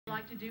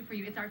like to do for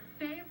you. It's our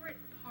favorite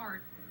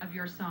part of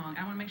your song.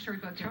 I want to make sure we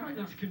both Charlie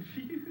looks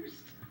confused.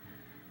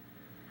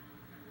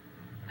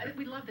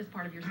 We love this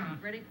part of your song.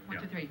 Ready? One,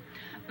 two, three.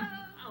 Oh,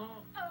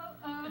 oh, oh,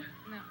 oh.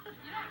 No.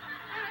 You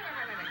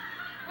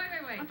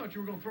know, wait. I thought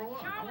you were going to throw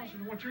up. Charlie. I wanted to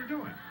know what you were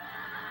doing.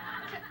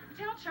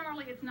 Tell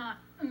Charlie it's not.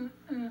 Well,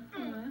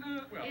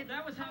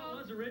 that was how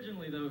it was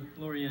originally, though,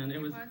 Lorianne. It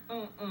was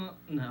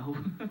no.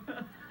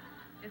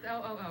 It's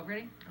oh.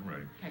 Ready? I'm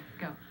ready. Okay,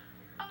 go.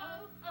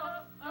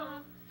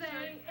 Oh,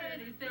 say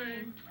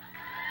anything.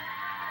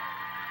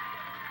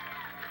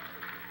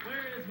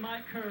 Where is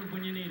Mike Curb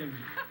when you need him?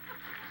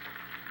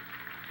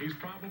 He's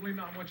probably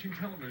not watching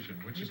television,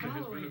 which is to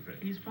his benefit.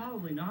 He's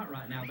probably not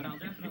right now, but I'll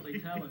definitely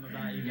tell him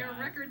about you Your guys.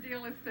 record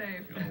deal is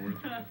safe. We're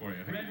thrilled for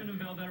you. Redmond and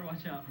Bell better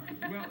watch out.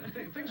 Well,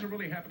 things are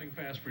really happening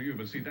fast for you,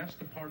 but see, that's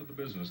the part of the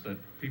business that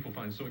people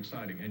find so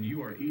exciting, and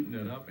you are eating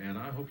it up, and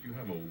I hope you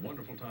have a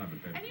wonderful time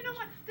at Fanfare. And you know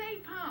what? Stay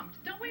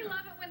pumped. Don't we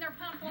love it when they're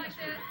pumped like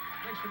this?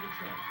 Thanks for the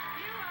show.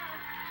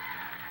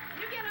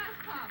 You get us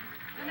pumped,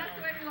 and that's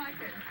the way we like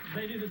it.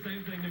 They do the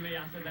same thing to me.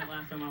 I said that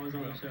last time I was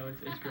on the show.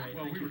 It's great.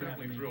 Well, we were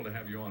definitely thrilled to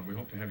have you on. We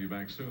hope to have you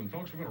back soon.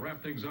 Folks, we're going to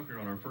wrap things up here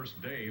on our first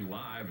day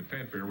live at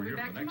Fanfare. We're here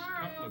for the next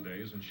couple of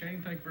days. And Shane,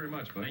 thank you very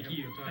much, buddy. Thank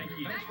you. Thanks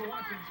for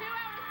watching. 2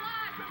 hours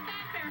live from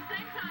Fanfare,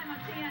 same time on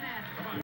TNN. Bye-bye.